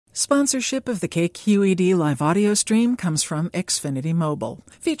Sponsorship of the KQED live audio stream comes from Xfinity Mobile,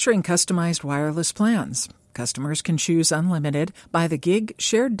 featuring customized wireless plans. Customers can choose unlimited, by the gig,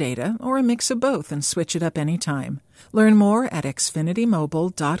 shared data, or a mix of both and switch it up anytime. Learn more at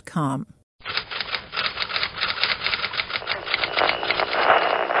xfinitymobile.com.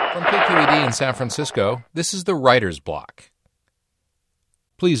 From KQED in San Francisco, this is the Writer's Block.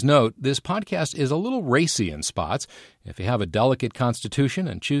 Please note, this podcast is a little racy in spots. If you have a delicate constitution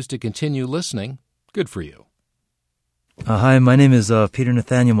and choose to continue listening, good for you. Hi, my name is Peter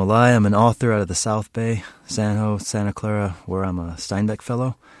Nathaniel Malae. I'm an author out of the South Bay, San Jose, Santa Clara, where I'm a Steinbeck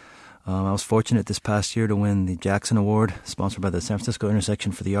Fellow. I was fortunate this past year to win the Jackson Award, sponsored by the San Francisco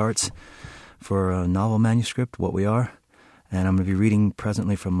Intersection for the Arts, for a novel manuscript, What We Are. And I'm going to be reading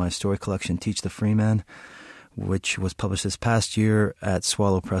presently from my story collection, Teach the Free Man, which was published this past year at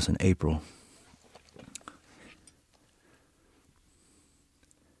Swallow Press in April.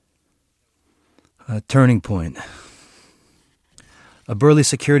 A turning point. A burly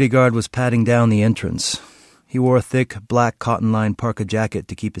security guard was patting down the entrance. He wore a thick, black cotton-lined parka jacket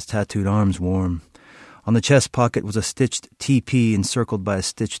to keep his tattooed arms warm. On the chest pocket was a stitched TP encircled by a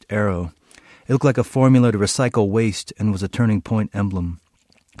stitched arrow. It looked like a formula to recycle waste and was a turning point emblem.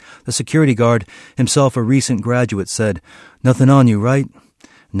 The security guard, himself a recent graduate, said, "Nothing on you, right?"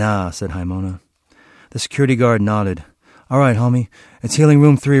 "Nah," said Haimona. The security guard nodded. "All right, homie. It's healing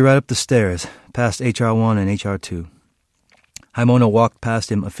room 3 right up the stairs, past HR1 and HR2. Haimona walked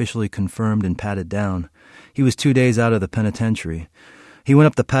past him, officially confirmed and patted down. He was 2 days out of the penitentiary. He went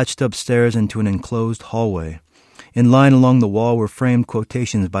up the patched-up stairs into an enclosed hallway. In line along the wall were framed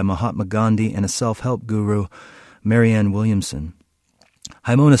quotations by Mahatma Gandhi and a self-help guru, Marianne Williamson.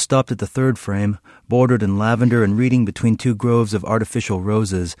 Haimona stopped at the third frame, bordered in lavender and reading between 2 groves of artificial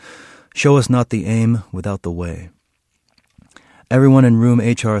roses, "Show us not the aim without the way." Everyone in room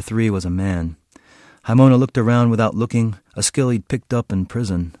HR3 was a man. Haimona looked around without looking, a skill he'd picked up in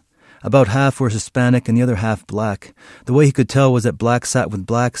prison. About half were Hispanic and the other half black. The way he could tell was that blacks sat with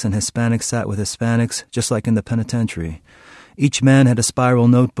blacks and Hispanics sat with Hispanics, just like in the penitentiary. Each man had a spiral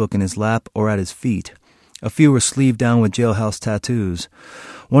notebook in his lap or at his feet. A few were sleeved down with jailhouse tattoos.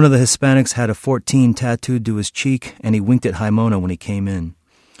 One of the Hispanics had a 14 tattooed to his cheek, and he winked at Haimona when he came in.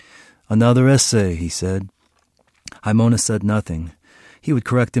 "Another essay," he said. Haimona said nothing. He would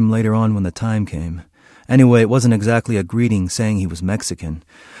correct him later on when the time came. Anyway, it wasn't exactly a greeting saying he was Mexican.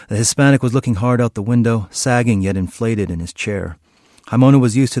 The Hispanic was looking hard out the window, sagging yet inflated in his chair. Haimona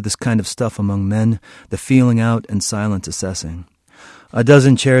was used to this kind of stuff among men, the feeling out and silent assessing. A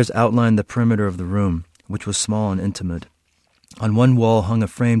dozen chairs outlined the perimeter of the room, which was small and intimate. On one wall hung a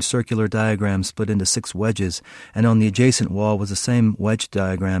framed circular diagram split into 6 wedges, and on the adjacent wall was the same wedge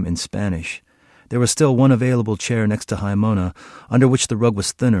diagram in Spanish. There was still one available chair next to Haimona, under which the rug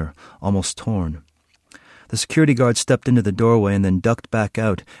was thinner, almost torn. The security guard stepped into the doorway and then ducked back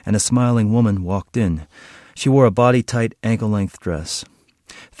out, and a smiling woman walked in. She wore a body-tight, ankle-length dress.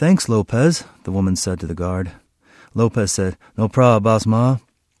 "Thanks, Lopez," the woman said to the guard. Lopez said, "No problem, boss ma."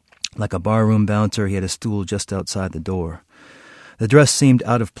 Like a barroom bouncer, he had a stool just outside the door. The dress seemed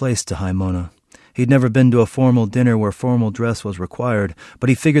out of place to Haimona. He'd never been to a formal dinner where formal dress was required, but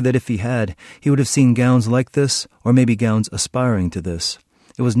he figured that if he had, he would have seen gowns like this, or maybe gowns aspiring to this.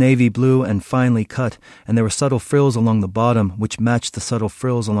 It was navy blue and finely cut, and there were subtle frills along the bottom, which matched the subtle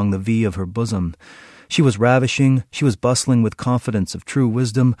frills along the V of her bosom. She was ravishing, she was bustling with confidence of true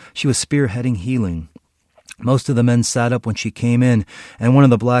wisdom, she was spearheading healing. Most of the men sat up when she came in, and one of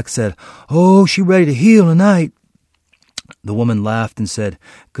the blacks said, "Oh, she ready to heal tonight." The woman laughed and said,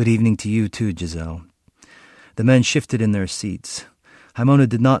 "Good evening to you too, Giselle." The men shifted in their seats. Haimona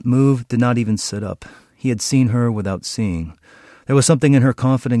did not move, did not even sit up. He had seen her without seeing. There was something in her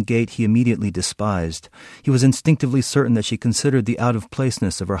confident gait he immediately despised. He was instinctively certain that she considered the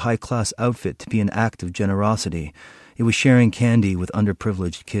out-of-placeness of her high-class outfit to be an act of generosity. It was sharing candy with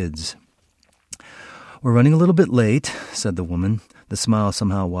underprivileged kids. "We're running a little bit late," said the woman, the smile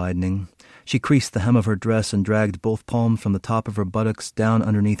somehow widening. She creased the hem of her dress and dragged both palms from the top of her buttocks down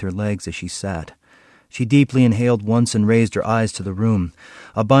underneath her legs as she sat. She deeply inhaled once and raised her eyes to the room.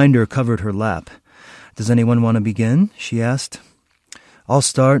 A binder covered her lap. "Does anyone want to begin?" she asked. "I'll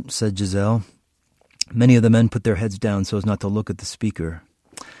start," said Giselle. Many of the men put their heads down so as not to look at the speaker.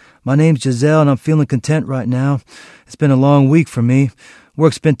 "My name's Giselle, and I'm feeling content right now. It's been a long week for me.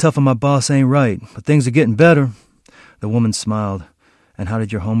 Work's been tough and my boss ain't right, but things are getting better." The woman smiled. "And how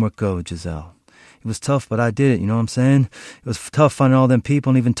did your homework go, Giselle?" "It was tough, but I did it, you know what I'm saying? It was tough finding all them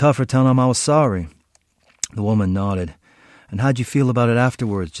people and even tougher telling them I was sorry." The woman nodded. "And how'd you feel about it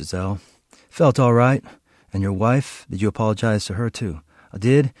afterwards, Giselle?" "Felt all right." "And your wife? Did you apologize to her, too?" I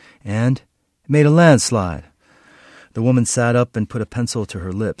did, and it made a landslide. The woman sat up and put a pencil to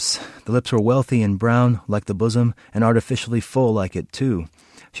her lips. The lips were wealthy and brown, like the bosom, and artificially full like it, too.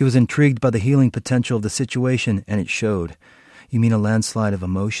 She was intrigued by the healing potential of the situation, and it showed. You mean a landslide of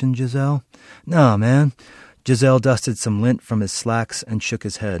emotion, Giselle? Nah, man. Giselle dusted some lint from his slacks and shook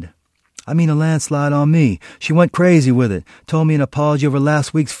his head. I mean a landslide on me. She went crazy with it. Told me an apology over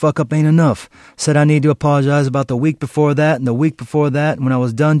last week's fuck-up ain't enough. Said I need to apologize about the week before that and the week before that, and when I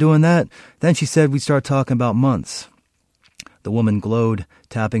was done doing that, then she said we'd start talking about months. The woman glowed,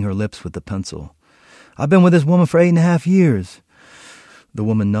 tapping her lips with the pencil. I've been with this woman for 8.5 years. The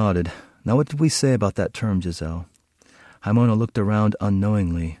woman nodded. Now what did we say about that term, Giselle? Haimona looked around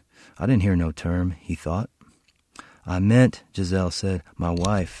unknowingly. I didn't hear no term, he thought. I meant, Giselle said, my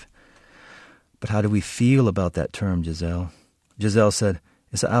wife. But how do we feel about that term, Giselle? Giselle said,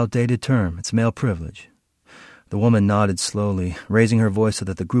 it's an outdated term. It's male privilege. The woman nodded slowly, raising her voice so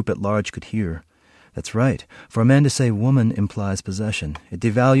that the group at large could hear. That's right. For a man to say woman implies possession. It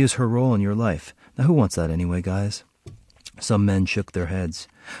devalues her role in your life. Now who wants that anyway, guys? Some men shook their heads.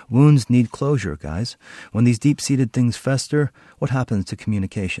 Wounds need closure, guys. When these deep-seated things fester, what happens to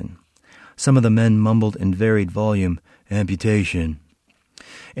communication? Some of the men mumbled in varied volume, amputation.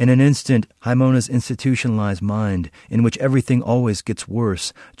 In an instant, Haimona's institutionalized mind, in which everything always gets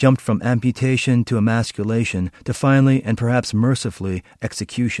worse, jumped from amputation to emasculation to finally, and perhaps mercifully,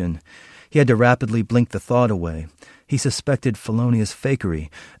 execution. He had to rapidly blink the thought away. He suspected felonious fakery,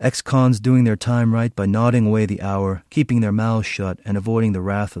 ex-cons doing their time right by nodding away the hour, keeping their mouths shut, and avoiding the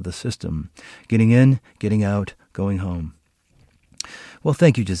wrath of the system. Getting in, getting out, going home. Well,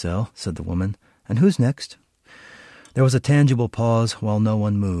 thank you, Giselle, said the woman. And who's next? There was a tangible pause while no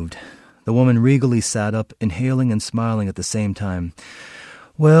one moved. The woman regally sat up, inhaling and smiling at the same time.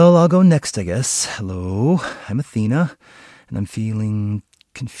 Well, I'll go next, I guess. Hello, I'm Athena, and I'm feeling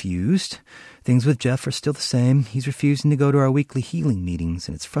confused. Things with Jeff are still the same. He's refusing to go to our weekly healing meetings,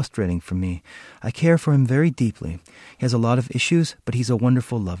 and it's frustrating for me. I care for him very deeply. He has a lot of issues, but he's a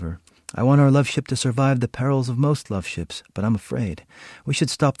wonderful lover. I want our love ship to survive the perils of most love ships, but I'm afraid. We should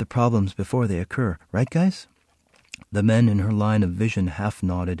stop the problems before they occur. Right, guys? The men in her line of vision half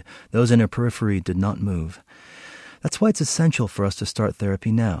nodded. Those in her periphery did not move. That's why it's essential for us to start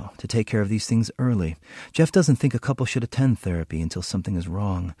therapy now, to take care of these things early. Jeff doesn't think a couple should attend therapy until something is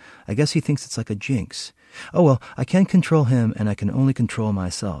wrong. I guess he thinks it's like a jinx. Oh well, I can't control him, and I can only control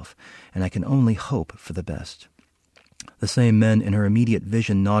myself, and I can only hope for the best. The same men in her immediate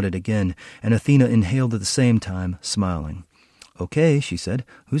vision nodded again, and Athena inhaled at the same time, smiling. Okay, she said.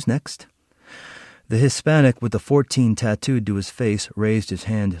 Who's next? The Hispanic with the 14 tattooed to his face raised his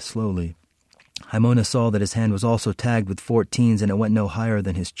hand slowly. Haimona saw that his hand was also tagged with 14s, and it went no higher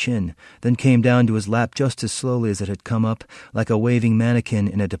than his chin, then came down to his lap just as slowly as it had come up, like a waving mannequin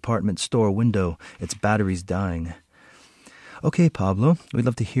in a department store window, its batteries dying. Okay, Pablo, we'd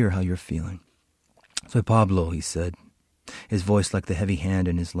love to hear how you're feeling. So, Pablo, he said, his voice like the heavy hand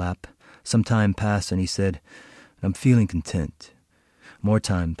in his lap. Some time passed, and he said, I'm feeling content. More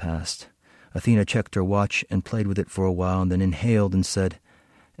time passed. Athena checked her watch and played with it for a while, and then inhaled and said,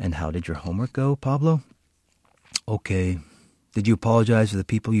 And how did your homework go, Pablo? Okay. Did you apologize to the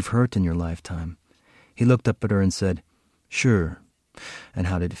people you've hurt in your lifetime? He looked up at her and said, Sure. And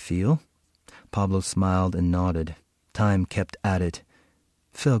how did it feel? Pablo smiled and nodded. Time kept at it.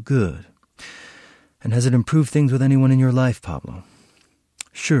 Felt good. And has it improved things with anyone in your life, Pablo?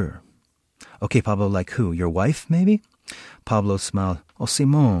 Sure. Okay, Pablo, like who? Your wife, maybe? Pablo smiled. Oh,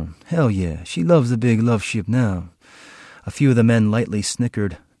 Simone. Hell yeah. She loves the big love ship now. A few of the men lightly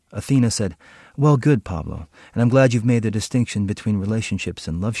snickered. Athena said, Well, good, Pablo, and I'm glad you've made the distinction between relationships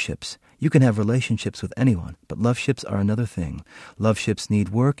and love ships. You can have relationships with anyone, but love ships are another thing. Love ships need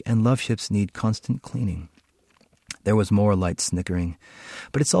work, and love ships need constant cleaning. There was more light snickering.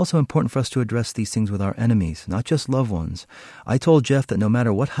 But it's also important for us to address these things with our enemies, not just loved ones. I told Jeff that no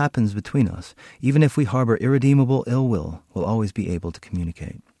matter what happens between us, even if we harbor irredeemable ill will, we'll always be able to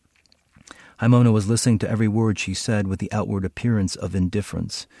communicate. Haimona was listening to every word she said with the outward appearance of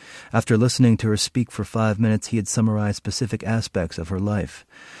indifference. After listening to her speak for 5 minutes, he had summarized specific aspects of her life.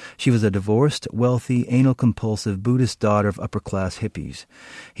 She was a divorced, wealthy, anal-compulsive Buddhist daughter of upper-class hippies.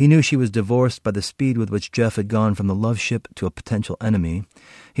 He knew she was divorced by the speed with which Jeff had gone from the love ship to a potential enemy.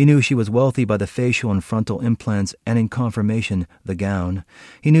 He knew she was wealthy by the facial and frontal implants and, in confirmation, the gown.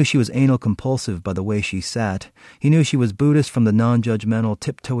 He knew she was anal-compulsive by the way she sat. He knew she was Buddhist from the non-judgmental,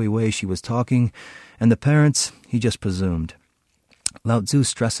 tiptoey way she was talking. And the parents, he just presumed. Lao Tzu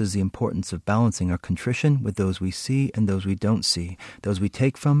stresses the importance of balancing our contrition with those we see and those we don't see, those we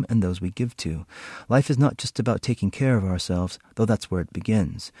take from and those we give to. Life is not just about taking care of ourselves, though that's where it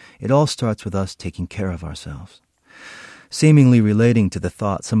begins. It all starts with us taking care of ourselves. Seemingly relating to the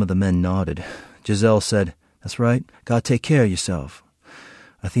thought, some of the men nodded. Giselle said, "That's right, gotta take care of yourself."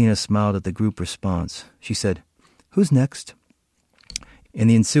 Athena smiled at the group response. She said, "Who's next?" In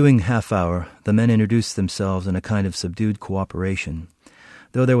the ensuing half-hour, the men introduced themselves in a kind of subdued cooperation.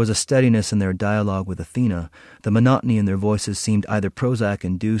 Though there was a steadiness in their dialogue with Athena, the monotony in their voices seemed either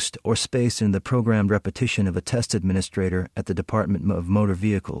Prozac-induced or spaced in the programmed repetition of a test administrator at the Department of Motor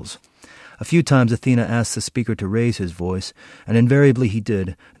Vehicles. A few times Athena asked the speaker to raise his voice, and invariably he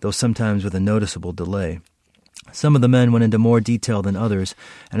did, though sometimes with a noticeable delay. Some of the men went into more detail than others,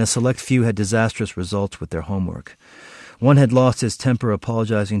 and a select few had disastrous results with their homework. One had lost his temper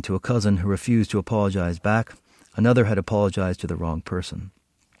apologizing to a cousin who refused to apologize back. Another had apologized to the wrong person.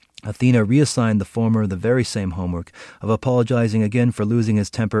 Athena reassigned the former the very same homework of apologizing again for losing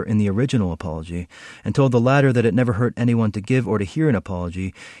his temper in the original apology, and told the latter that it never hurt anyone to give or to hear an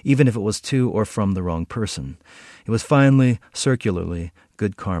apology, even if it was to or from the wrong person. It was finally, circularly,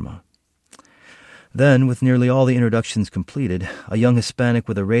 good karma. Then, with nearly all the introductions completed, a young Hispanic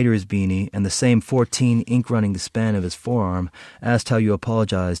with a Raiders beanie and the same 14 ink running the span of his forearm asked how you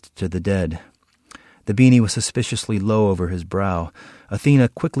apologized to the dead. The beanie was suspiciously low over his brow. Athena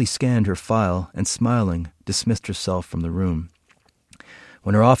quickly scanned her file and, smiling, dismissed herself from the room.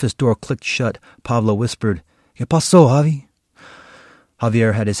 When her office door clicked shut, Pablo whispered, "¿Qué pasó, Javi?"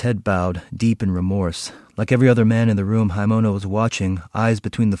 Javier had his head bowed, deep in remorse. Like every other man in the room, Jaimona was watching, eyes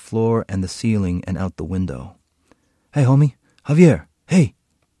between the floor and the ceiling and out the window. "Hey, homie. Javier. Hey."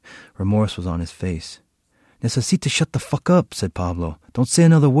 Remorse was on his face. "Necesito shut the fuck up," said Pablo. "Don't say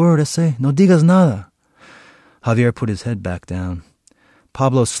another word, ese. No digas nada." Javier put his head back down.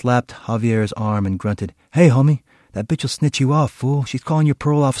 Pablo slapped Javier's arm and grunted, "Hey, homie. That bitch will snitch you off, fool. She's calling your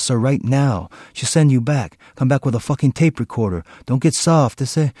parole officer right now. She'll send you back. Come back with a fucking tape recorder. Don't get soft,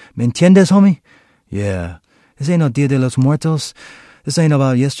 ese. ¿Me entiendes, homie?" "Yeah. This ain't no Dia de los Muertos. This ain't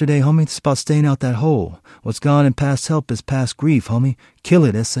about yesterday, homie. This is about staying out that hole. What's gone and past help is past grief, homie. Kill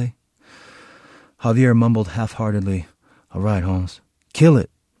it, ese." Javier mumbled half-heartedly, "All right, Holmes. Kill it."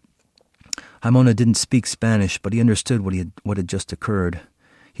 Jaimona didn't speak Spanish, but he understood what had just occurred.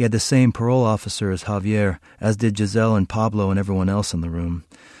 He had the same parole officer as Javier, as did Giselle and Pablo and everyone else in the room.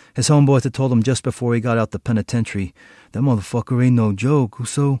 His homeboys had told him just before he got out the penitentiary, "That motherfucker ain't no joke,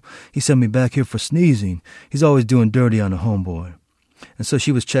 Uso. He sent me back here for sneezing. He's always doing dirty on a homeboy." And so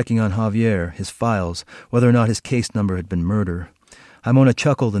she was checking on Javier, his files, whether or not his case number had been murder. Jaimona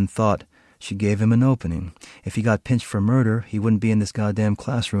chuckled and thought, she gave him an opening. If he got pinched for murder, he wouldn't be in this goddamn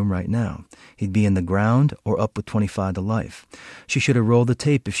classroom right now. He'd be in the ground or up with 25 to life. She should have rolled the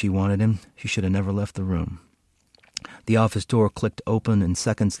tape if she wanted him. She should have never left the room. The office door clicked open, and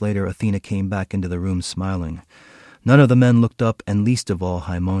seconds later Athena came back into the room smiling. None of the men looked up, and least of all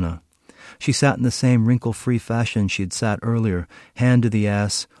Jaimona. She sat in the same wrinkle-free fashion she had sat earlier, hand to the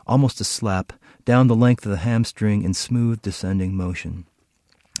ass, almost a slap, down the length of the hamstring in smooth descending motion.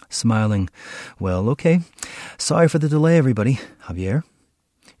 Smiling, "Well, okay. Sorry for the delay, everybody. Javier?"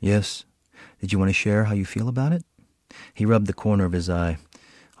 "Yes." "Did you want to share how you feel about it?" He rubbed the corner of his eye.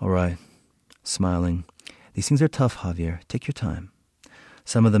 "All right." Smiling, "These things are tough, Javier. Take your time."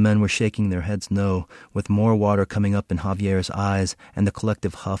 Some of the men were shaking their heads no, with more water coming up in Javier's eyes and the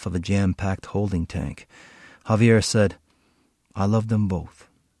collective huff of a jam-packed holding tank. Javier said, "I love them both."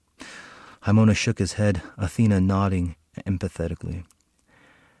 Jaimona shook his head, Athena nodding empathetically.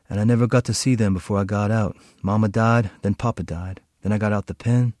 "And I never got to see them before I got out. Mama died, then Papa died. Then I got out the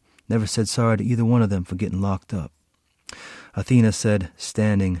pen. Never said sorry to either one of them for getting locked up." Athena said,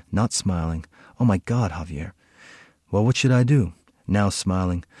 standing, not smiling, "Oh my God, Javier." "Well, what should I do?" Now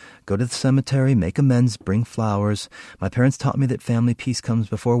smiling, "Go to the cemetery, make amends, bring flowers. My parents taught me that family peace comes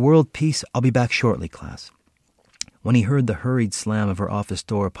before world peace. I'll be back shortly, class." When he heard the hurried slam of her office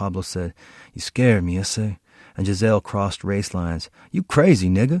door, Pablo said, "You scared me, ese." And Giselle crossed race lines. "You crazy,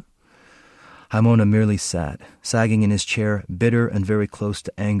 nigga." Jaimona merely sat, sagging in his chair, bitter and very close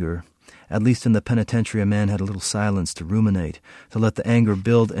to anger. At least in the penitentiary a man had a little silence to ruminate, to let the anger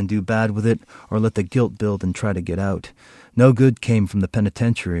build and do bad with it, or let the guilt build and try to get out. No good came from the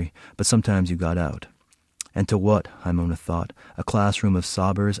penitentiary, but sometimes you got out. And to what, Jaimona thought, a classroom of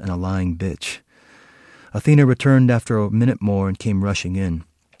sobbers and a lying bitch. Athena returned after a minute more and came rushing in.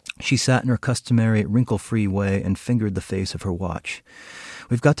 She sat in her customary wrinkle-free way and fingered the face of her watch.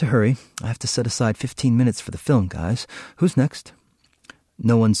 "We've got to hurry. I have to set aside 15 minutes for the film, guys. Who's next?"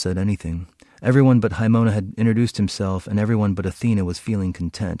 No one said anything. Everyone but Haimona had introduced himself, and everyone but Athena was feeling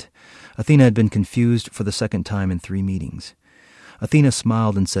content. Athena had been confused for the second time in 3 meetings. Athena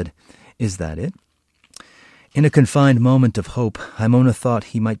smiled and said, "Is that it?" In a confined moment of hope, Haimona thought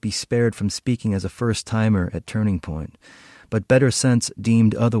he might be spared from speaking as a first-timer at Turning Point. But better sense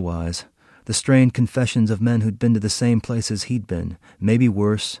deemed otherwise. The strained confessions of men who'd been to the same places he'd been, maybe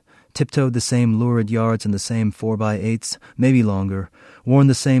worse, tiptoed the same lurid yards in the same 4x8s, maybe longer, worn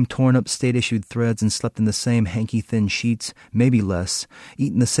the same torn-up state-issued threads and slept in the same hanky-thin sheets, maybe less,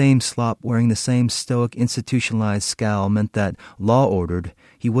 eaten the same slop, wearing the same stoic, institutionalized scowl meant that, law-ordered,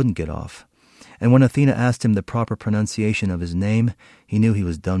 he wouldn't get off. And when Athena asked him the proper pronunciation of his name, he knew he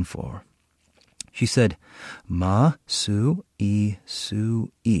was done for. She said, Ma-su-e-su-e.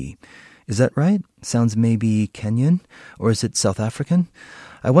 Is that right? Sounds maybe Kenyan? Or is it South African?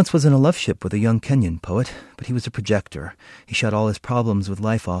 I once was in a love ship with a young Kenyan poet, but he was a projector. He shut all his problems with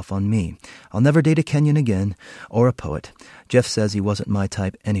life off on me. I'll never date a Kenyan again, or a poet. Jeff says he wasn't my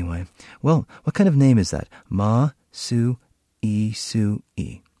type anyway. Well, what kind of name is that? Ma-su-e-su-e.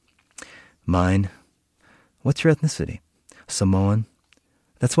 Mine. What's your ethnicity? Samoan.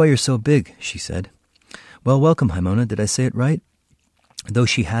 That's why you're so big, she said. Well, welcome, Haimona. Did I say it right? Though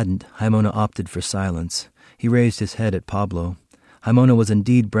she hadn't, Haimona opted for silence. He raised his head at Pablo. Haimona was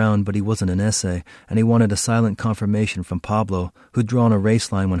indeed brown, but he wasn't an essay, and he wanted a silent confirmation from Pablo, who'd drawn a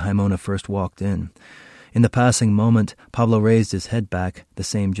race line when Haimona first walked in. In the passing moment, Pablo raised his head back, the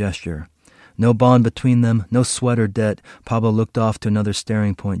same gesture. No bond between them, no sweat or debt. Pablo looked off to another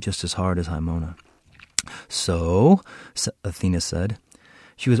staring point just as hard as Haimona. So, Athena said.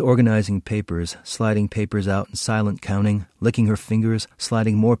 She was organizing papers, sliding papers out in silent counting, licking her fingers,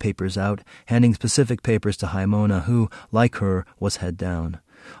 sliding more papers out, handing specific papers to Haimona, who, like her, was head down.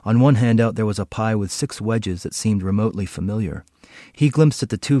 On one handout there was a pie with 6 wedges that seemed remotely familiar. He glimpsed at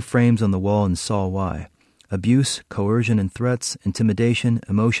the 2 frames on the wall and saw why. Abuse, coercion and threats, intimidation,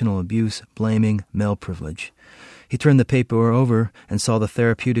 emotional abuse, blaming, male privilege. He turned the paper over and saw the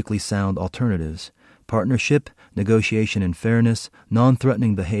therapeutically sound alternatives. Partnership, negotiation and fairness,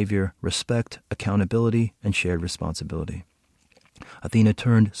 non-threatening behavior, respect, accountability, and shared responsibility. Athena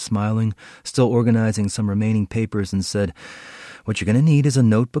turned, smiling, still organizing some remaining papers, and said, "What you're going to need is a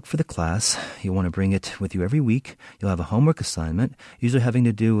notebook for the class. You'll want to bring it with you every week. You'll have a homework assignment, usually having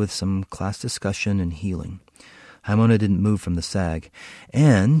to do with some class discussion and healing." Haimona didn't move from the sag.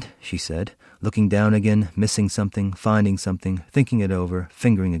 "And," she said, looking down again, missing something, finding something, thinking it over,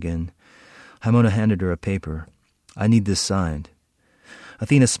 fingering again. Haimona handed her a paper. "I need this signed."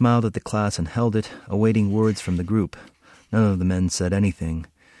 Athena smiled at the class and held it, awaiting words from the group. None of the men said anything.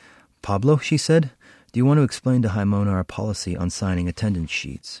 "Pablo," she said, "do you want to explain to Haimona our policy on signing attendance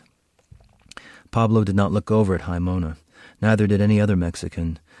sheets?" Pablo did not look over at Haimona. Neither did any other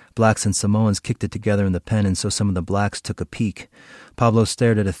Mexican. Blacks and Samoans kicked it together in the pen, and so some of the blacks took a peek. Pablo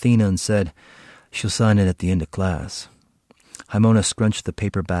stared at Athena and said, "She'll sign it at the end of class." Haimona scrunched the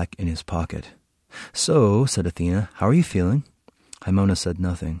paper back in his pocket. "So," said Athena, "how are you feeling?" Haimona said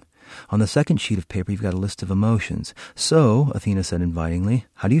nothing. "On the second sheet of paper you've got a list of emotions. So," Athena said invitingly,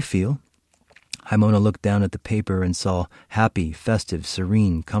 "how do you feel?" Haimona looked down at the paper and saw happy, festive,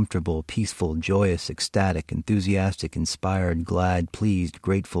 serene, comfortable, peaceful, joyous, ecstatic, enthusiastic, inspired, glad, pleased,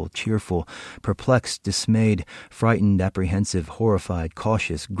 grateful, cheerful, perplexed, dismayed, frightened, apprehensive, horrified,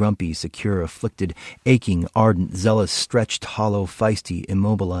 cautious, grumpy, secure, afflicted, aching, ardent, zealous, stretched, hollow, feisty,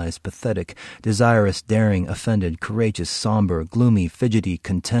 immobilized, pathetic, desirous, daring, offended, courageous, somber, gloomy, fidgety,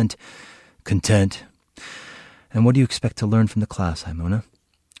 content. Content. "And what do you expect to learn from the class, Haimona?"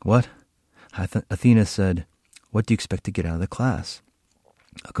 "What?" Athena said, "What do you expect to get out of the class?"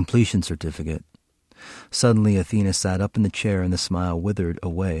 "A completion certificate." Suddenly Athena sat up in the chair and the smile withered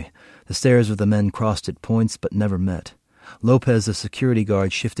away. The stares of the men crossed at points but never met. Lopez, the security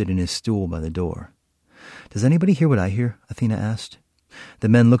guard, shifted in his stool by the door. "Does anybody hear what I hear?" Athena asked. The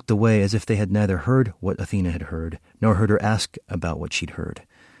men looked away as if they had neither heard what Athena had heard, nor heard her ask about what she'd heard.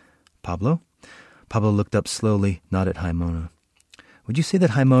 "Pablo?" Pablo looked up slowly, not at Haimona. "Would you say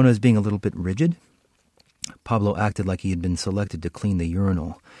that Haimona is being a little bit rigid?" Pablo acted like he had been selected to clean the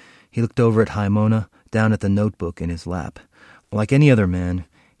urinal. He looked over at Haimona, down at the notebook in his lap. Like any other man,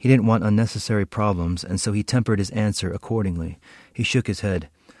 he didn't want unnecessary problems, and so he tempered his answer accordingly. He shook his head.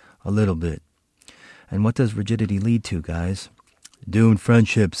 "A little bit." "And what does rigidity lead to, guys?" "Doomed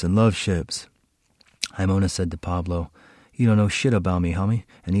friendships and love ships." Haimona said to Pablo, "You don't know shit about me, homie,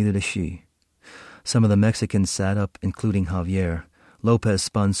 and neither does she." Some of the Mexicans sat up, including Javier. Lopez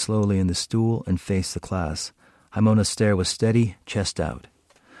spun slowly in the stool and faced the class. Haimona's stare was steady, chest out.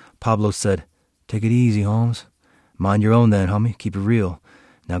 Pablo said, "Take it easy, Holmes." "Mind your own then, homie. Keep it real.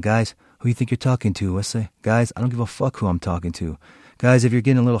 Now, guys, Who you think you're talking to, Wesley? Guys, I don't give a fuck who I'm talking to. Guys, if you're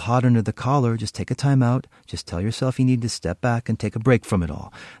getting a little hot under the collar, just take a time out. Just tell yourself you need to step back and take a break from it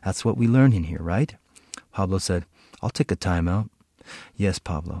all. That's what we learn in here, right? Pablo said, I'll take a time out. Yes,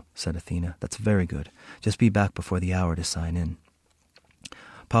 Pablo, said Athena. That's very good. Just be back before the hour to sign in.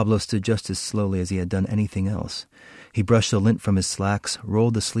 Pablo stood just as slowly as he had done anything else. He brushed the lint from his slacks,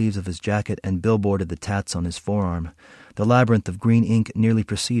 rolled the sleeves of his jacket, and billboarded the tats on his forearm. The labyrinth of green ink nearly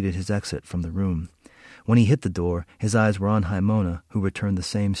preceded his exit from the room. When he hit the door, his eyes were on Jimona, who returned the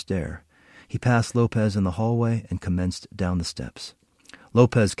same stare. He passed Lopez in the hallway and commenced down the steps.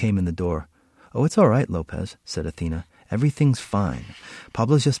 Lopez came in the door. Oh, it's all right, Lopez, said Athena. Everything's fine.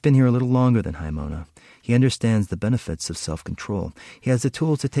 Pablo's just been here a little longer than Jimona. He understands the benefits of self-control. He has the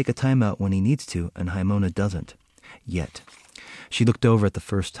tools to take a time out when he needs to, and Jimona doesn't. Yet. She looked over at the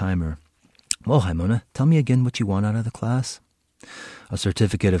first-timer. Well, Jimona, tell me again what you want out of the class. A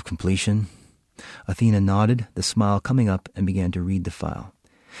certificate of completion. Athena nodded, the smile coming up, and began to read the file.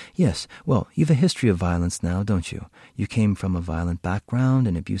 Yes, well, you've a history of violence now, don't you? You came from a violent background,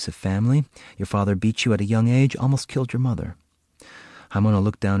 an abusive family. Your father beat you at a young age, almost killed your mother. Jimona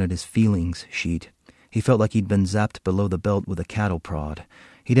looked down at his feelings sheet. He felt like he'd been zapped below the belt with a cattle prod.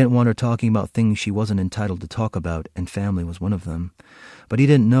 He didn't want her talking about things she wasn't entitled to talk about, and family was one of them. But he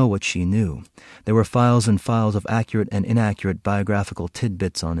didn't know what she knew. There were files and files of accurate and inaccurate biographical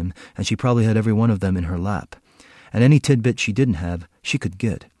tidbits on him, and she probably had every one of them in her lap. And any tidbit she didn't have, she could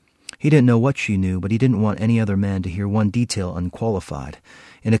get. He didn't know what she knew, but he didn't want any other man to hear one detail unqualified.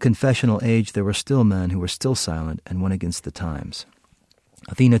 In a confessional age, there were still men who were still silent and went against the times.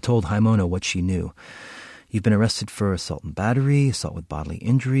 Athena told Jimona what she knew. You've been arrested for assault and battery, assault with bodily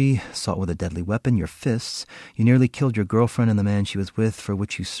injury, assault with a deadly weapon, your fists. You nearly killed your girlfriend and the man she was with, for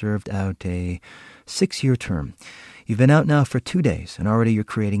which you served out a 6-year term. You've been out now for 2 days, and already you're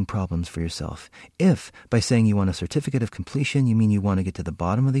creating problems for yourself. If, by saying you want a certificate of completion, you mean you want to get to the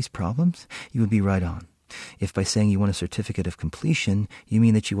bottom of these problems, you would be right on. If by saying you want a certificate of completion, you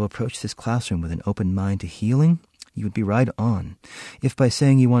mean that you will approach this classroom with an open mind to healing, you would be right on. If by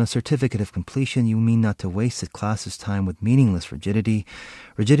saying you want a certificate of completion, you mean not to waste the class's time with meaningless rigidity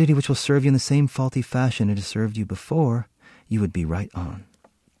which will serve you in the same faulty fashion it has served you before, you would be right on.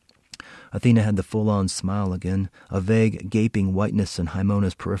 Athena had the full-on smile again, a vague, gaping whiteness in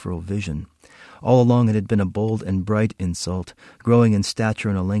Jimona's peripheral vision. All along it had been a bold and bright insult, growing in stature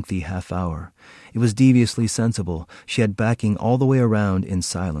in a lengthy half-hour. It was deviously sensible. She had backing all the way around in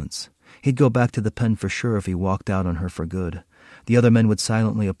silence. He'd go back to the pen for sure if he walked out on her for good. The other men would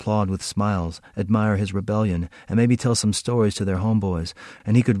silently applaud with smiles, admire his rebellion, and maybe tell some stories to their homeboys,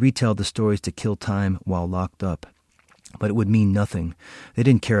 and he could retell the stories to kill time while locked up. But it would mean nothing. They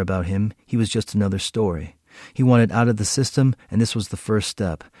didn't care about him. He was just another story. He wanted out of the system, and this was the first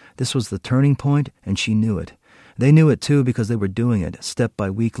step. This was the turning point, and she knew it. They knew it, too, because they were doing it, step by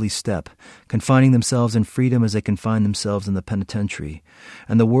weekly step, confining themselves in freedom as they confined themselves in the penitentiary.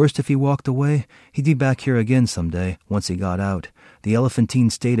 And the worst, if he walked away, he'd be back here again someday, once he got out. The elephantine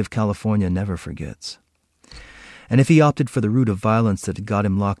state of California never forgets. And if he opted for the route of violence that had got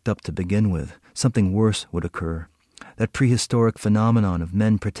him locked up to begin with, something worse would occur. That prehistoric phenomenon of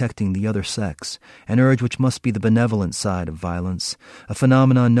men protecting the other sex, an urge which must be the benevolent side of violence, a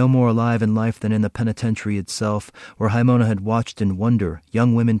phenomenon no more alive in life than in the penitentiary itself, where Jimona had watched in wonder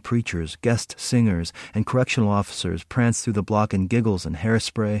young women preachers, guest singers, and correctional officers prance through the block in giggles and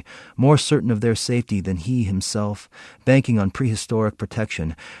hairspray, more certain of their safety than he himself, banking on prehistoric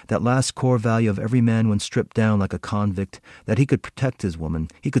protection, that last core value of every man when stripped down like a convict, that he could protect his woman,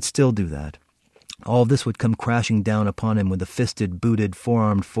 he could still do that. All this would come crashing down upon him with the fisted, booted,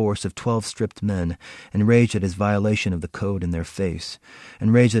 four-armed force of 12 stripped men, enraged at his violation of the code in their face,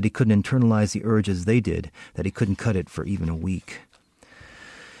 enraged that he couldn't internalize the urge as they did, that he couldn't cut it for even a week.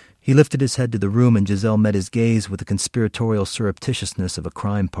 He lifted his head to the room, and Giselle met his gaze with the conspiratorial surreptitiousness of a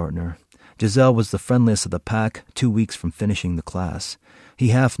crime partner. Giselle was the friendliest of the pack, 2 weeks from finishing the class. He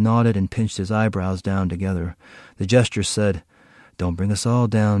half nodded and pinched his eyebrows down together. The gesture said, "Don't bring us all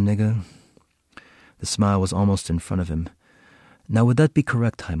down, nigga." The smile was almost in front of him. "Now would that be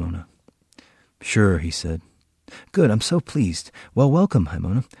correct, Jimona?" "Sure," he said. "Good, I'm so pleased. Well, welcome,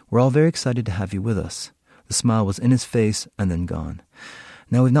 Jimona. We're all very excited to have you with us." The smile was in his face and then gone.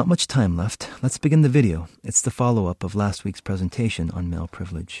 "Now we've not much time left. Let's begin the video. It's the follow-up of last week's presentation on male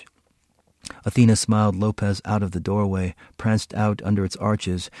privilege." Athena smiled Lopez out of the doorway, pranced out under its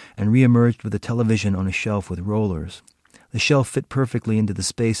arches, and re-emerged with the television on a shelf with rollers. The shelf fit perfectly into the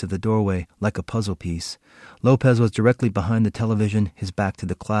space of the doorway, like a puzzle piece. Lopez was directly behind the television, his back to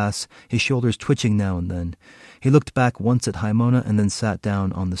the class, his shoulders twitching now and then. He looked back once at Jimona and then sat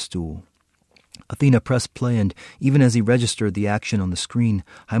down on the stool. Athena pressed play, and even as he registered the action on the screen,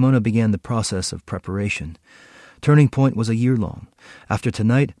 Haimona began the process of preparation. Turning Point was a year long. After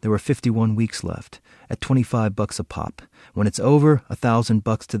tonight, there were 51 weeks left, at $25 a pop. When it's over,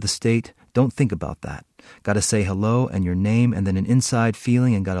 $1,000 to the state. Don't think about that. Gotta say hello and your name and then an inside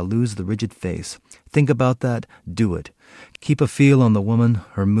feeling and gotta lose the rigid face. Think about that, do it. Keep a feel on the woman,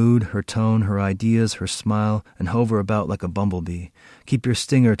 her mood, her tone, her ideas, her smile, and hover about like a bumblebee. Keep your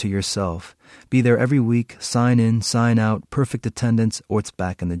stinger to yourself. Be there every week, sign in, sign out, perfect attendance, or it's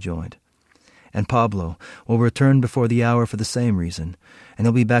back in the joint. And Pablo will return before the hour for the same reason. And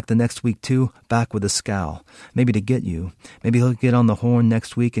he'll be back the next week too, back with a scowl. Maybe to get you. Maybe he'll get on the horn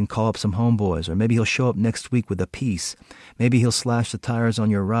next week and call up some homeboys. Or maybe he'll show up next week with a piece. Maybe he'll slash the tires on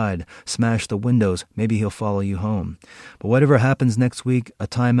your ride, smash the windows. Maybe he'll follow you home. But whatever happens next week, a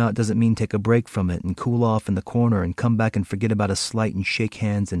timeout doesn't mean take a break from it and cool off in the corner and come back and forget about a slight and shake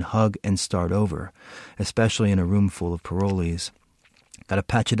hands and hug and start over. Especially in a room full of parolees. Gotta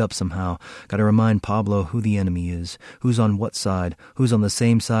patch it up somehow. Gotta remind Pablo who the enemy is, who's on what side, who's on the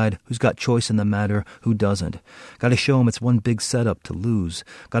same side, who's got choice in the matter, who doesn't. Gotta show him it's one big setup to lose.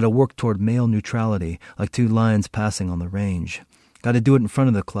 Gotta work toward male neutrality, like two lions passing on the range. Gotta do it in front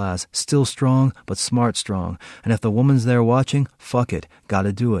of the class, still strong, but smart strong. And if the woman's there watching, fuck it,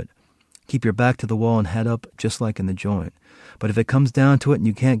 gotta do it. Keep your back to the wall and head up, just like in the joint. But if it comes down to it and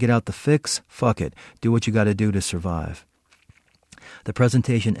you can't get out the fix, fuck it, do what you gotta do to survive. The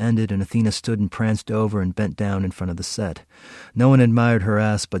presentation ended and Athena stood and pranced over and bent down in front of the set. No one admired her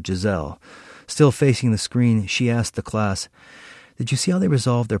ass but Giselle. Still facing the screen, she asked the class, "Did you see how they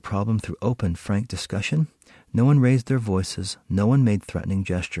resolved their problem through open, frank discussion? No one raised their voices. No one made threatening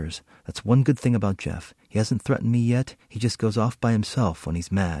gestures. That's one good thing about Jeff. He hasn't threatened me yet. He just goes off by himself when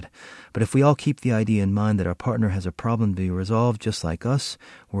he's mad. But if we all keep the idea in mind that our partner has a problem to be resolved just like us,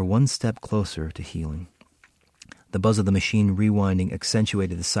 we're one step closer to healing." The buzz of the machine rewinding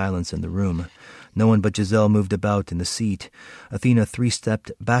accentuated the silence in the room. No one but Giselle moved about in the seat. Athena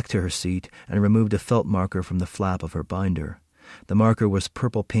three-stepped back to her seat and removed a felt marker from the flap of her binder. The marker was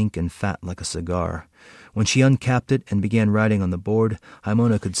purple-pink and fat like a cigar. When she uncapped it and began writing on the board,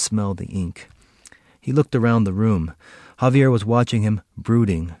 Haimona could smell the ink. He looked around the room. Javier was watching him,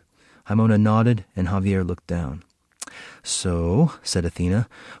 brooding. Haimona nodded, and Javier looked down. "So," said Athena,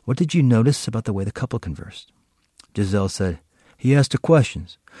 "what did you notice about the way the couple conversed?" Giselle said, "He asked her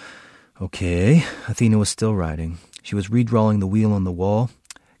questions." "Okay." Athena was still writing. She was redrawing the wheel on the wall.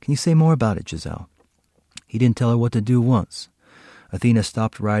 "Can you say more about it, Giselle?" "He didn't tell her what to do once." Athena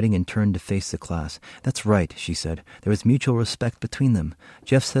stopped writing and turned to face the class. "That's right," she said. "There was mutual respect between them.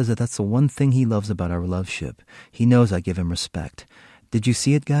 Jeff says that that's the one thing he loves about our loveship. He knows I give him respect. Did you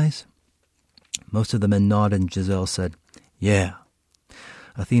see it, guys?" Most of the men nodded and Giselle said, "Yeah."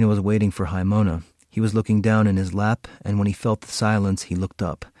 Athena was waiting for Haimona. He was looking down in his lap, and when he felt the silence, he looked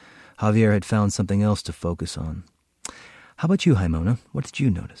up. Javier had found something else to focus on. "How about you, Haimona? What did you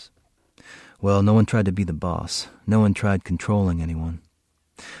notice?" "Well, no one tried to be the boss. No one tried controlling anyone."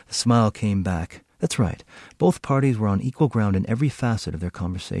 The smile came back. "That's right. Both parties were on equal ground in every facet of their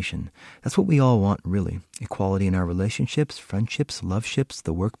conversation. That's what we all want, really. Equality in our relationships, friendships, loveships,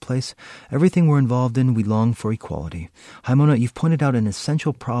 the workplace. Everything we're involved in, we long for equality. Haimona, you've pointed out an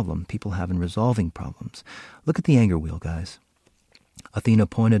essential problem people have in resolving problems. Look at the anger wheel, guys." Athena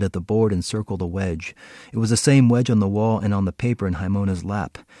pointed at the board and circled a wedge. It was the same wedge on the wall and on the paper in Haimona's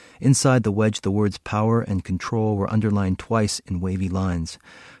lap. Inside the wedge, the words power and control were underlined twice in wavy lines.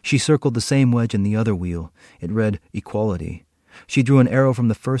 She circled the same wedge in the other wheel. It read equality. She drew an arrow from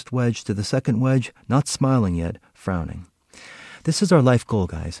the first wedge to the second wedge, not smiling yet, frowning. "This is our life goal,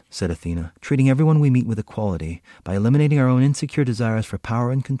 guys," said Athena, "treating everyone we meet with equality. By eliminating our own insecure desires for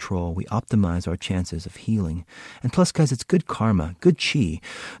power and control, we optimize our chances of healing. And plus, guys, it's good karma, good chi.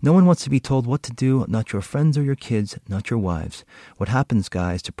 No one wants to be told what to do, not your friends or your kids, not your wives. What happens,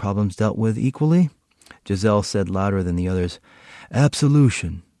 guys, to problems dealt with equally?" Giselle said louder than the others,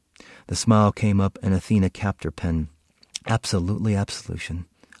 "Absolution." The smile came up and Athena capped her pen. "Absolutely absolution.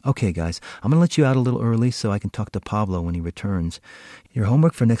 Okay, guys, I'm going to let you out a little early so I can talk to Pablo when he returns. Your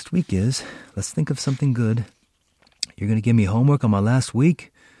homework for next week is, let's think of something good. You're going to give me homework on my last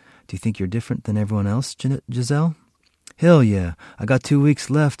week? Do you think you're different than everyone else, Giselle?" "Hell yeah, I got 2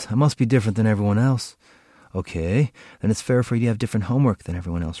 weeks left. I must be different than everyone else." "Okay, then it's fair for you to have different homework than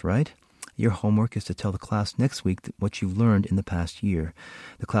everyone else, right? Your homework is to tell the class next week what you've learned in the past year.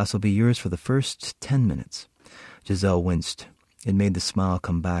 The class will be yours for the first 10 minutes. Giselle winced. It made the smile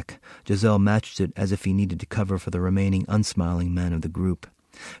come back. Giselle matched it as if he needed to cover for the remaining unsmiling men of the group.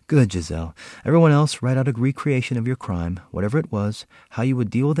 Good, Giselle. Everyone else, write out a recreation of your crime, whatever it was, how you would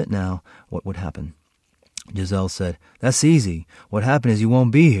deal with it now, what would happen. Giselle said, That's easy. What happened is you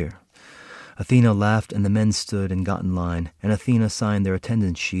won't be here. Athena laughed, and the men stood and got in line, and Athena signed their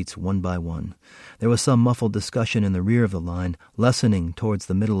attendance sheets one by one. There was some muffled discussion in the rear of the line, lessening towards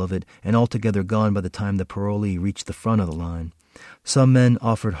the middle of it, and altogether gone by the time the parolee reached the front of the line. Some men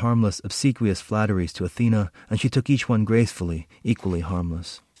offered harmless, obsequious flatteries to Athena, and she took each one gracefully, equally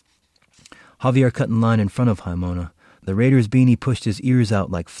harmless. Javier cut in line in front of Jimona. The raider's beanie pushed his ears out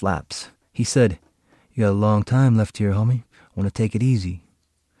like flaps. He said, You got a long time left here, homie. I want to take it easy.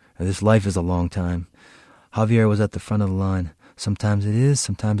 This life is a long time. Javier was at the front of the line. Sometimes it is,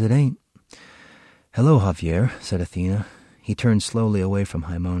 sometimes it ain't. Hello, Javier, said Athena. He turned slowly away from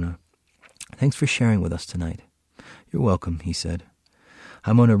Jimona. Thanks for sharing with us tonight. You're welcome, he said.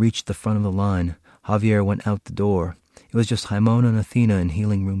 Jimona reached the front of the line. Javier went out the door. It was just Jimona and Athena in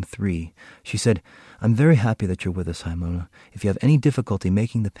healing room 3. She said, I'm very happy that you're with us, Jimona. If you have any difficulty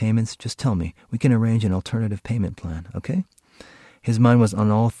making the payments, just tell me. We can arrange an alternative payment plan, okay? His mind was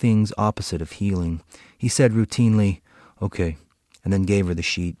on all things opposite of healing. He said routinely, Okay, and then gave her the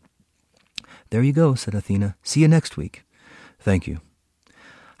sheet. There you go, said Athena. See you next week. Thank you.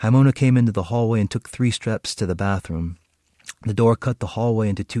 Jimona came into the hallway and took 3 steps to the bathroom. The door cut the hallway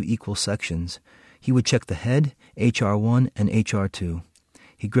into 2 equal sections. He would check the head, HR1 and HR2.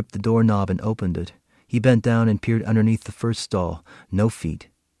 He gripped the doorknob and opened it. He bent down and peered underneath the first stall. No feet.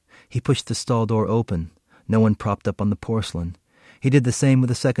 He pushed the stall door open. No one propped up on the porcelain. He did the same with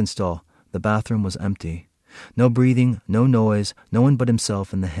the second stall. The bathroom was empty. No breathing, no noise, no one but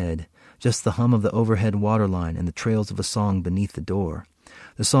himself and the head. Just the hum of the overhead water line and the trails of a song beneath the door.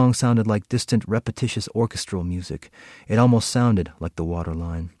 The song sounded like distant, repetitious orchestral music. It almost sounded like the water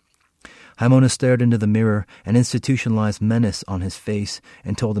line. Jimona stared into the mirror, an institutionalized menace on his face,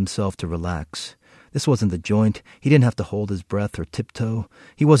 and told himself to relax. This wasn't the joint. He didn't have to hold his breath or tiptoe.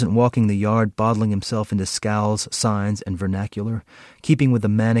 He wasn't walking the yard, bottling himself into scowls, signs, and vernacular, keeping with the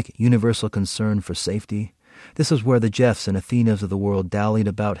manic, universal concern for safety. This was where the Jeffs and Athenas of the world dallied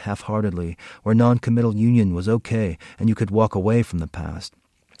about half-heartedly, where non-committal union was okay and you could walk away from the past.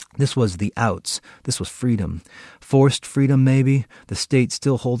 This was the outs. This was freedom. Forced freedom, maybe. The state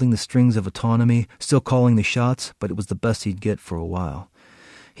still holding the strings of autonomy, still calling the shots, but it was the best he'd get for a while.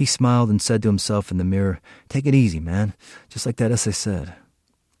 He smiled and said to himself in the mirror, Take it easy, man, just like that essay said.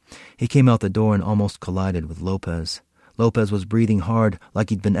 He came out the door and almost collided with Lopez. Lopez was breathing hard, like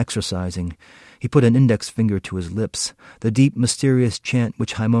he'd been exercising. He put an index finger to his lips. The deep, mysterious chant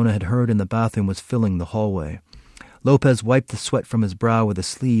which Jimona had heard in the bathroom was filling the hallway. Lopez wiped the sweat from his brow with a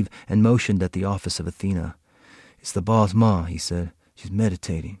sleeve and motioned at the office of Athena. It's the boss ma, he said. She's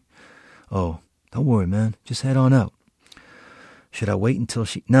meditating. Oh, don't worry, man. Just head on out. Should I wait until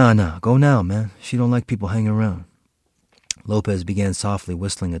she... Nah, go now, man. She don't like people hanging around. Lopez began softly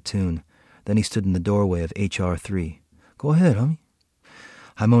whistling a tune. Then he stood in the doorway of HR3. Go ahead, homie.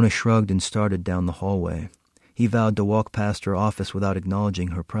 Jimona shrugged and started down the hallway. He vowed to walk past her office without acknowledging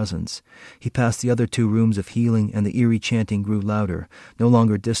her presence. He passed the other 2 rooms of healing, and the eerie chanting grew louder, no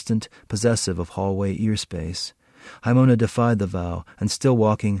longer distant, possessive of hallway ear space. Jimona defied the vow, and still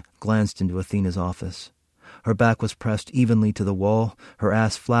walking, glanced into Athena's office. Her back was pressed evenly to the wall, her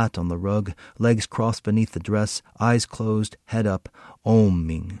ass flat on the rug, legs crossed beneath the dress, eyes closed, head up,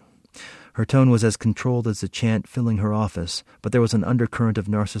 oming. Her tone was as controlled as the chant filling her office, but there was an undercurrent of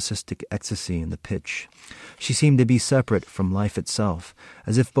narcissistic ecstasy in the pitch. She seemed to be separate from life itself,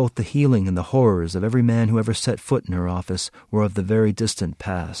 as if both the healing and the horrors of every man who ever set foot in her office were of the very distant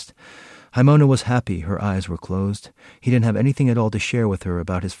past. Jimona was happy her eyes were closed. He didn't have anything at all to share with her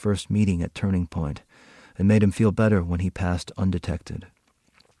about his first meeting at Turning Point. It made him feel better when he passed undetected.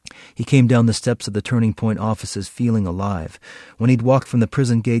 He came down the steps of the Turning Point offices feeling alive. When he'd walked from the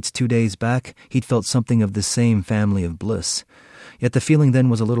prison gates 2 days back, he'd felt something of the same family of bliss. Yet the feeling then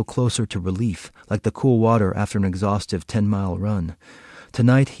was a little closer to relief, like the cool water after an exhaustive 10-mile run.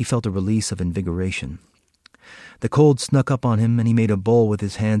 Tonight he felt a release of invigoration. The cold snuck up on him, and he made a bowl with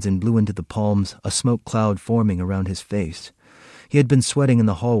his hands and blew into the palms, a smoke cloud forming around his face. He had been sweating in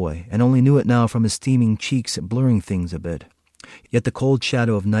the hallway, and only knew it now from his steaming cheeks blurring things a bit. Yet the cold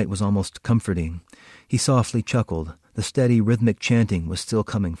shadow of night was almost comforting. He softly chuckled. The steady, rhythmic chanting was still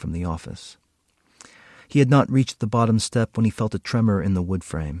coming from the office. He had not reached the bottom step when he felt a tremor in the wood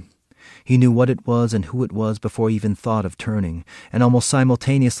frame. He knew what it was and who it was before he even thought of turning, and almost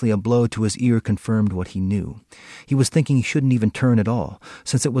simultaneously a blow to his ear confirmed what he knew. He was thinking he shouldn't even turn at all,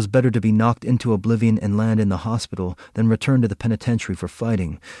 since it was better to be knocked into oblivion and land in the hospital than return to the penitentiary for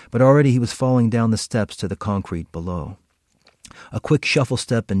fighting, but already he was falling down the steps to the concrete below. A quick shuffle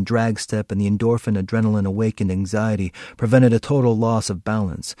step and drag step and the endorphin adrenaline-awakened anxiety prevented a total loss of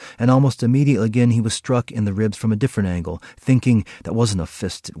balance, and almost immediately again he was struck in the ribs from a different angle, thinking, that wasn't a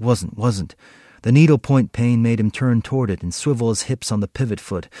fist, it wasn't. The needle-point pain made him turn toward it and swivel his hips on the pivot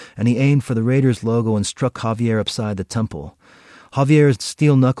foot, and he aimed for the Raiders logo and struck Javier upside the temple. Javier's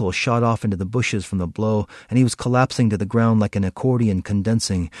steel knuckle shot off into the bushes from the blow, and he was collapsing to the ground like an accordion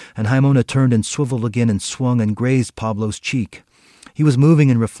condensing, and Jaimona turned and swiveled again and swung and grazed Pablo's cheek. He was moving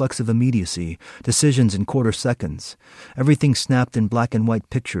in reflexive immediacy, decisions in quarter seconds. Everything snapped in black and white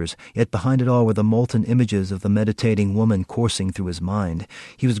pictures, yet behind it all were the molten images of the meditating woman coursing through his mind.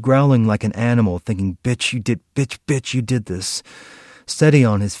 He was growling like an animal, thinking, bitch, you did this. Steady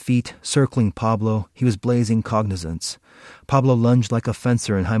on his feet, circling Pablo, he was blazing cognizance. Pablo lunged like a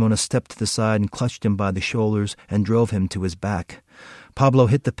fencer, and Jaimona stepped to the side and clutched him by the shoulders and drove him to his back. Pablo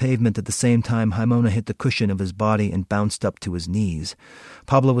hit the pavement at the same time Jaimona hit the cushion of his body and bounced up to his knees.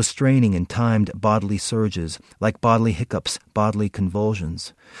 Pablo was straining in timed bodily surges, like bodily hiccups, bodily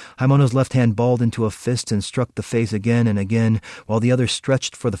convulsions. Jaimona's left hand balled into a fist and struck the face again and again, while the other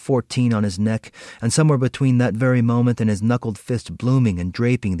stretched for the 14 on his neck, and somewhere between that very moment and his knuckled fist blooming and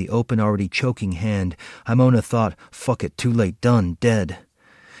draping the open, already choking hand, Jaimona thought, fuck it, too late, done, dead.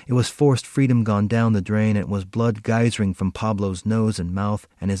 It was forced freedom gone down the drain, and it was blood geysering from Pablo's nose and mouth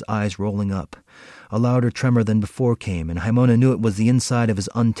and his eyes rolling up. A louder tremor than before came, and Jaimona knew it was the inside of his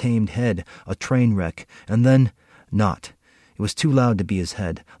untamed head, a train wreck, and then not. It was too loud to be his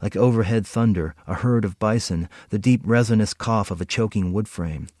head, like overhead thunder, a herd of bison, the deep resinous cough of a choking wood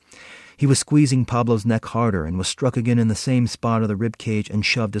frame. He was squeezing Pablo's neck harder and was struck again in the same spot of the rib cage and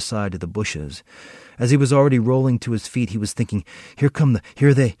shoved aside to the bushes. As he was already rolling to his feet, he was thinking, here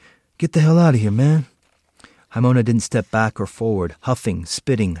they, get the hell out of here, man. Jaimona didn't step back or forward, huffing,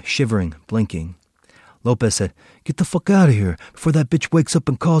 spitting, shivering, blinking. Lopez said, get the fuck out of here before that bitch wakes up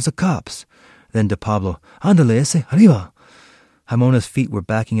and calls the cops. Then to Pablo, ándale ese, arriba. Jaimona's feet were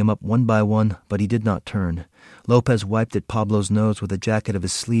backing him up one by one, but he did not turn. Lopez wiped at Pablo's nose with the jacket of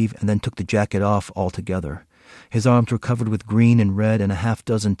his sleeve and then took the jacket off altogether. His arms were covered with green and red and a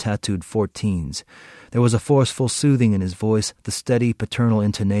half-dozen tattooed 14s. There was a forceful soothing in his voice, the steady paternal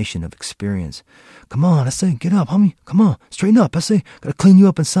intonation of experience. Come on, I say, get up, homie. Come on, straighten up, I say. Gotta clean you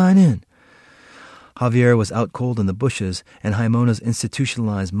up and sign in. Javier was out cold in the bushes, and Jaimona's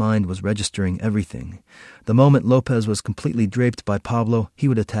institutionalized mind was registering everything. The moment Lopez was completely draped by Pablo, he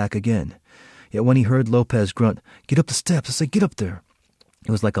would attack again. Yet when he heard Lopez grunt, get up the steps, I say, get up there,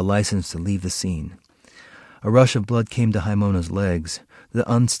 it was like a license to leave the scene. A rush of blood came to Jaimona's legs. The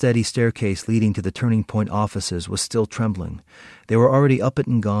unsteady staircase leading to the Turning Point offices was still trembling. They were already up it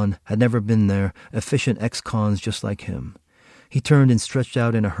and gone, had never been there, efficient ex-cons just like him. He turned and stretched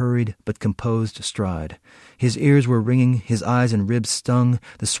out in a hurried but composed stride. His ears were ringing, his eyes and ribs stung,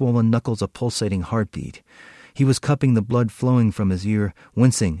 the swollen knuckles a pulsating heartbeat. He was cupping the blood flowing from his ear,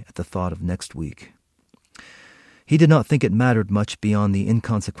 wincing at the thought of next week. He did not think it mattered much beyond the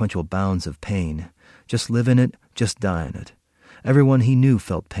inconsequential bounds of pain. Just live in it, just die in it. Everyone he knew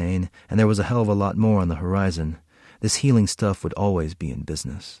felt pain, and there was a hell of a lot more on the horizon. This healing stuff would always be in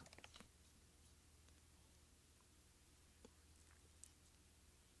business.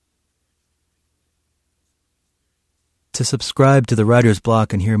 To subscribe to the Writer's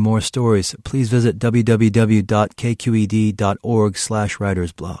Block and hear more stories, please visit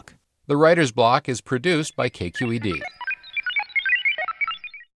www.kqed.org/writersblock. The Writer's Block is produced by KQED.